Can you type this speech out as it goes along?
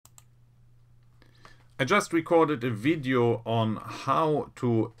I just recorded a video on how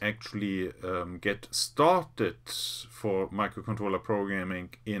to actually get started for microcontroller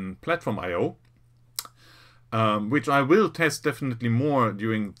programming in Platform I/O, which I will test definitely more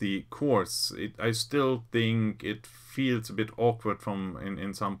during the course. I still think it feels a bit awkward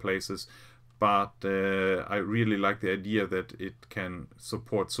in some places, but I really like the idea that it can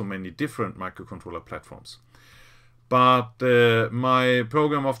support so many different microcontroller platforms. But my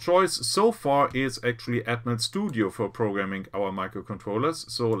program of choice so far is actually Atmel Studio for programming our microcontrollers.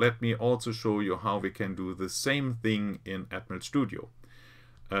 So let me also show you how we can do the same thing in Atmel Studio.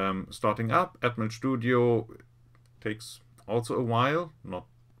 Starting up, Atmel Studio takes also a while.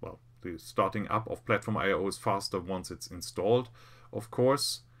 The starting up of Platform I/O is faster once it's installed, of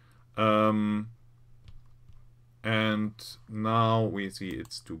course. And now we see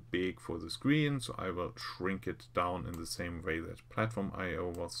it's too big for the screen, so I will shrink it down in the same way that Platform I/O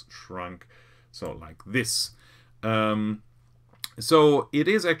was shrunk, so like this. So it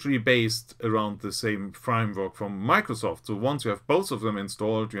is actually based around the same framework from Microsoft. So once you have both of them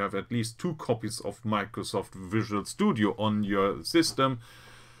installed, you have at least 2 copies of Microsoft Visual Studio on your system.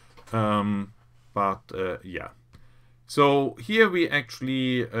 Yeah. So here we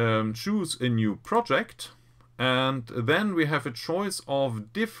actually choose a new project. And then we have a choice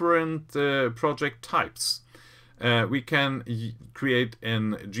of different project types. We can create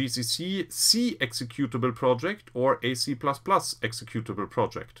an GCC C executable project or a C++ executable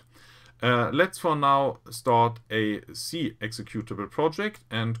project. Let's for now start a C executable project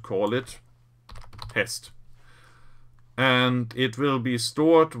and call it test. And it will be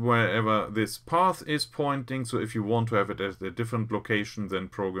stored wherever this path is pointing. So if you want to have it at a different location than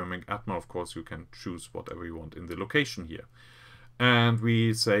programming Atmel, of course, you can choose whatever you want in the location here. And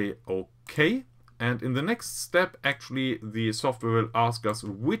we say OK. And in the next step, actually, the software will ask us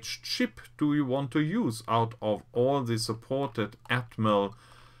which chip do you want to use out of all the supported Atmel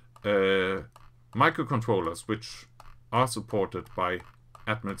microcontrollers, which are supported by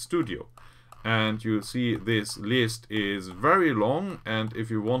Atmel Studio. And you see this list is very long, and if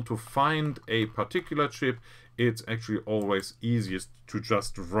you want to find a particular chip, it's actually always easiest to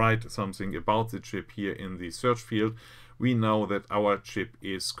just write something about the chip here in the search field. We know that our chip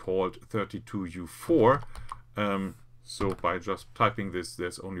is called 32U4, so by just typing this,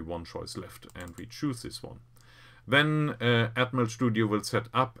 there's only one choice left, and we choose this one. Then Atmel Studio will set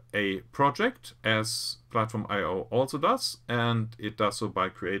up a project, as Platform I/O also does, and it does so by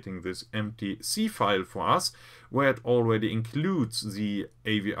creating this empty C file for us, where it already includes the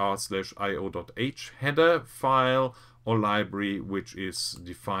avr/io.h header file or library, which is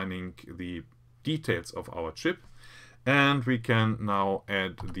defining the details of our chip. And we can now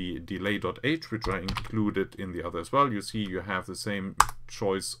add the delay.h, which I included in the other as well. You see you have the same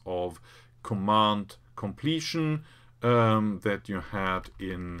choice of command completion that you had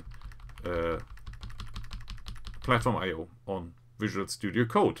in Platform I/O on Visual Studio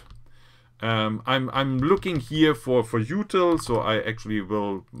Code. I'm looking here for util, so I actually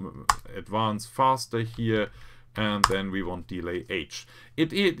will advance faster here, and then we want delay h.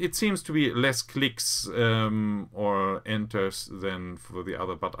 It seems to be less clicks or enters than for the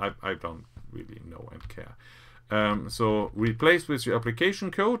other, but I don't really know and care. So replace with your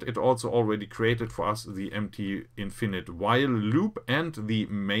application code. It also already created for us the empty infinite while loop and the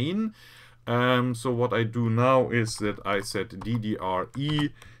main. So what I do now is that I set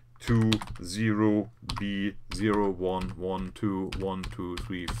DDRE to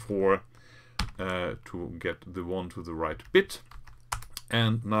 0B01121234 to get the 1 to the right bit.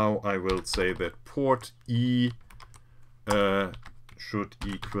 And now I will say that port E should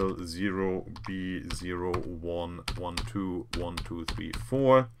equal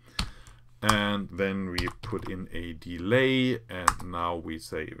 0B01121234, and then we put in a delay, and now we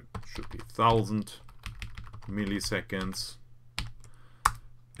say it should be 1000 milliseconds,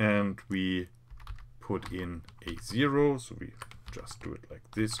 and we put in a 0, so we just do it like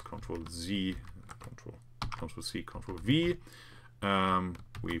this, Control Z, Control C, Control V.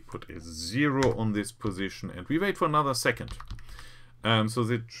 We put a 0 on this position, and we wait for another second. So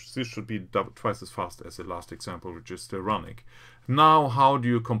this should be twice as fast as the last example, which is still running. Now, how do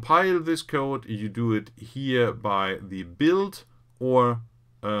you compile this code? You do it here by the build or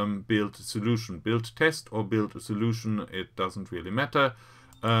build solution, build test or build solution. It doesn't really matter.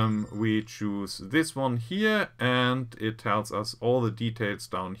 We choose this one here, and it tells us all the details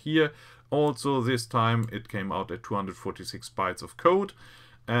down here. Also, this time it came out at 246 bytes of code.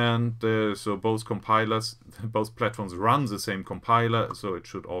 And so both compilers, both platforms run the same compiler, so it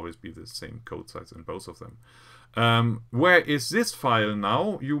should always be the same code size in both of them. Where is this file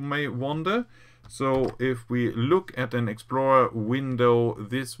now, you may wonder? So if we look at an Explorer window,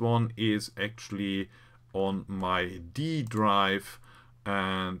 this one is actually on my D drive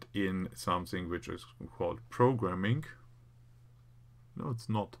and in something which is called programming. No, it's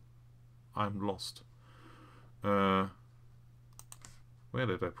not. I'm lost. Where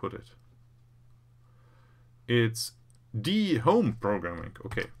did I put it? It's D home programming.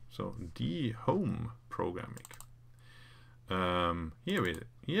 Okay, so D home programming.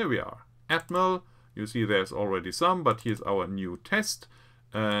 Here we are. Atmel. You see there's already some, but here's our new test.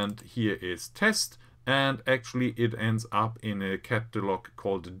 And here is test. And actually it ends up in a catalog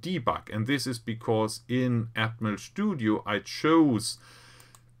called debug. And this is because in Atmel Studio I chose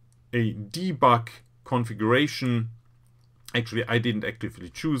a debug configuration. Actually, I didn't actively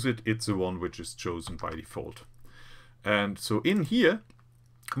choose it. It's the one which is chosen by default. And so in here,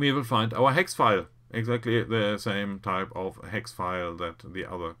 we will find our hex file. Exactly the same type of hex file that the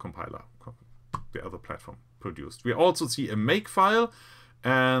other compiler, the other platform produced. We also see a make file.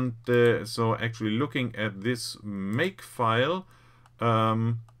 And so actually looking at this make file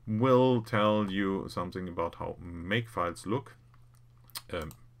will tell you something about how make files look.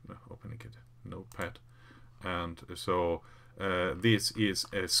 Opening it, Notepad. And so this is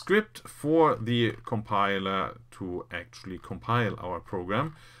a script for the compiler to actually compile our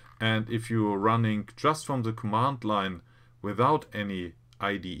program. And if you're running just from the command line without any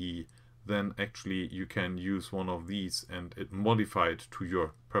IDE, then actually you can use one of these and it modify it to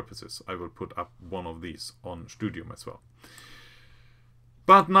your purposes. I will put up one of these on Studium as well.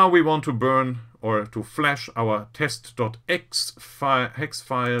 But now we want to burn or to flash our test.x hex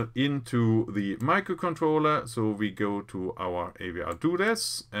file into the microcontroller. So we go to our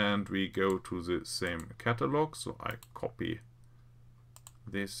avrdudess and we go to the same catalog. So I copy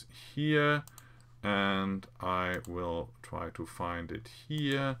this here and I will try to find it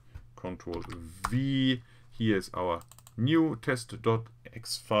here. Control V. Here's our new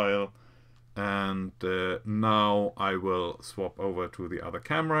test.x file. And now I will swap over to the other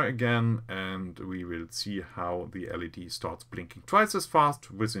camera again and we will see how the LED starts blinking twice as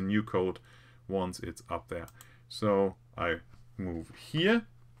fast with the new code once it's up there. So I move here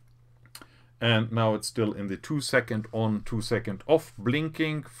and now it's still in the 2 second on, 2 second off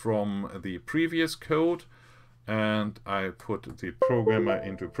blinking from the previous code. And I put the programmer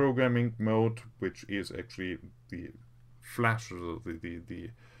into programming mode, which is actually the flash, the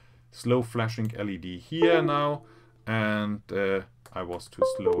slow flashing LED here now, and I was too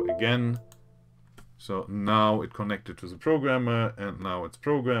slow again. So now it connected to the programmer and now it's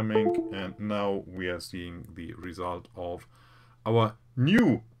programming and now we are seeing the result of our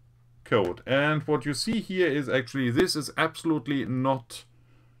new code. And what you see here is actually this is absolutely not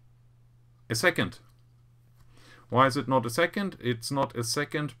a second. Why is it not a second? It's not a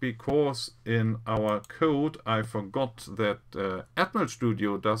second because in our code I forgot that Atmel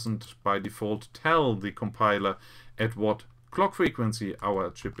Studio doesn't by default tell the compiler at what clock frequency our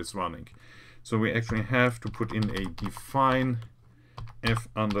chip is running. So we actually have to put in a define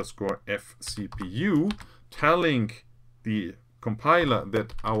f_f CPU telling the compiler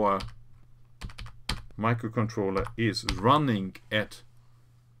that our microcontroller is running at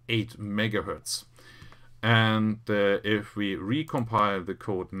 8 megahertz. And if we recompile the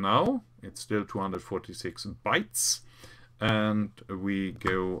code now, it's still 246 bytes. And we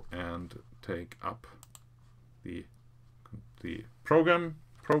go and take up the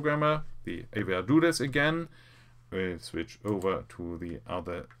programmer, the avrdudess again. We switch over to the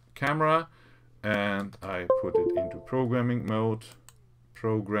other camera and I put it into programming mode,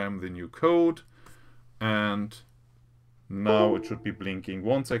 program the new code, and now it should be blinking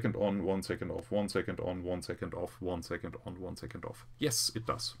 1 second on, 1 second off, 1 second on, 1 second off, 1 second on, 1 second off. Yes, it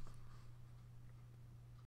does.